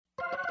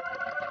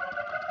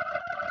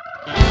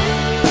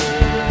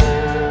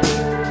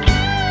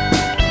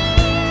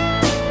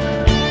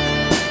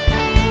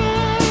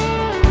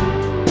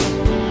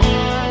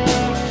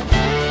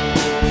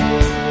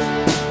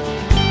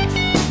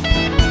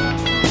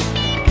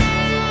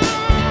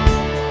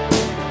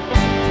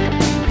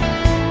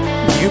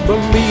You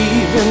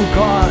believe in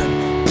God,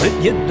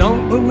 but you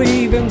don't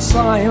believe in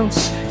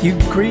science. You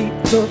greet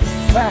the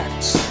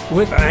facts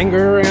with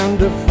anger and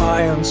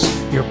defiance.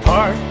 You're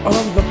part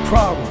of the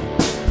problem,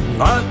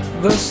 not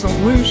the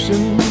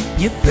solution.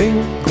 You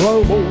think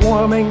global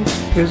warming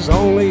is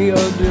only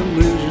a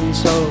delusion.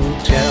 So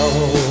tell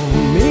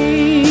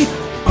me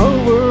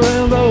over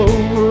and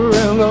over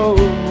and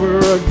over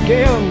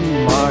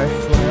again, my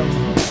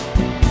friend,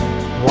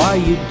 why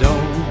you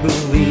don't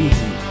believe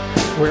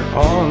we're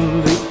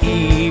on the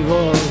eve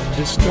of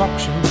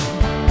destruction.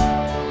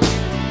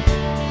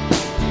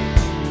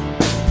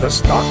 The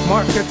stock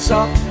market's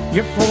up,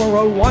 your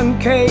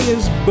 401k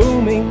is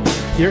booming.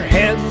 Your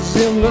head's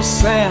in the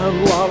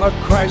sand while a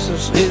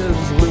crisis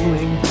is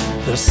looming.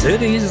 The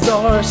cities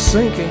are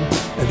sinking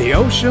and the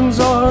oceans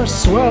are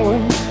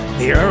swelling.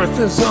 The earth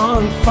is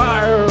on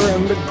fire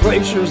and the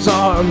glaciers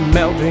are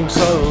melting.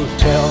 So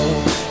tell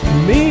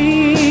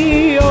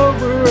me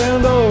over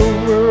and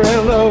over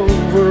and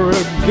over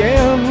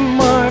again,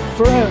 my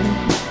friend,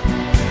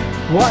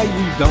 why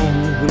you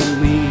don't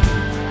believe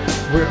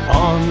we're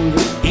on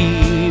the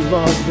eve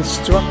of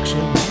destruction.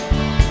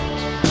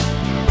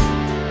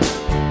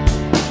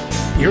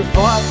 Your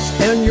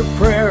thoughts and your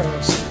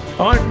prayers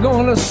aren't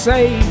gonna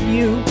save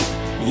you.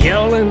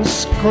 Yell and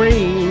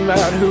scream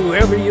at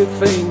whoever you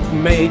think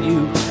made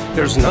you.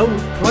 There's no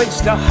place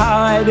to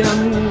hide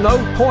and no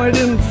point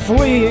in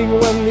fleeing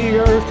when the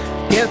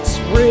earth gets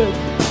rid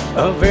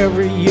of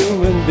every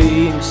human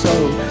being. So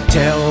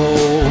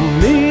tell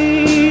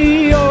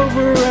me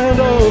over and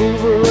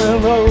over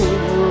and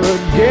over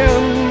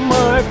again,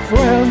 my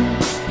friend,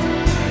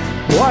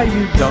 why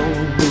you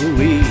don't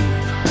believe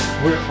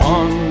we're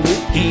on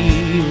the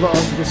eve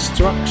of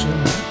destruction.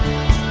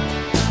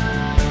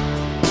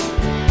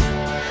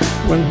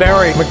 When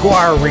Barry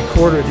McGuire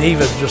recorded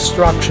Eve of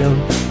Destruction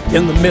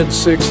in the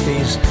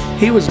mid-60s,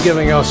 he was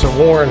giving us a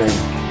warning,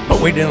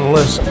 but we didn't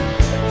listen.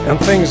 And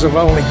things have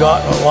only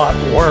gotten a lot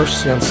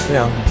worse since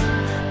then.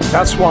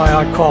 That's why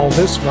I call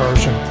this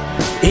version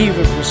Eve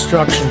of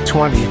Destruction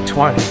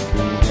 2020.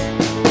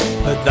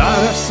 The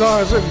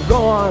dinosaurs are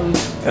gone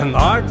and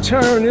our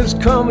turn is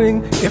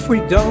coming. If we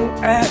don't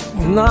act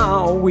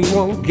now, we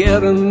won't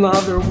get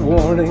another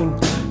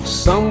warning.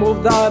 Some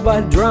will die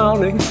by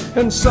drowning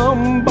and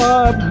some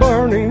by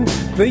burning.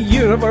 The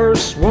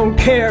universe won't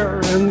care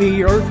and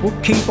the earth will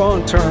keep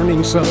on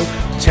turning. So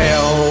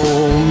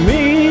tell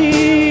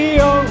me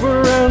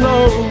over and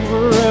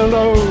over and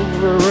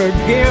over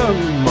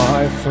again,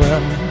 my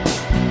friend,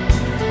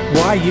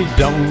 why you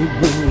don't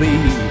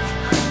believe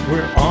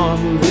we're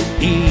on the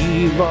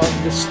eve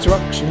of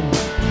destruction.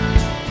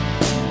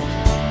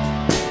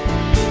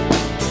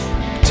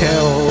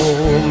 Tell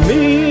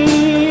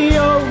me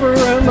over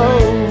and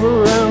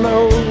over and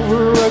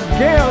over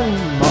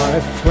again, my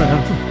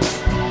friend,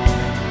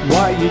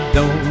 why you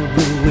don't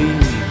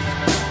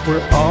believe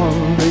we're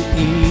on the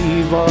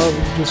eve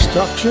of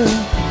destruction.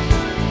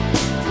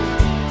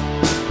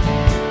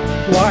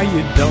 Why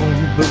you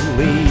don't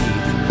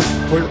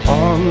believe we're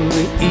on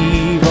the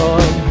eve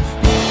of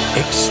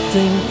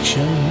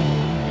extinction.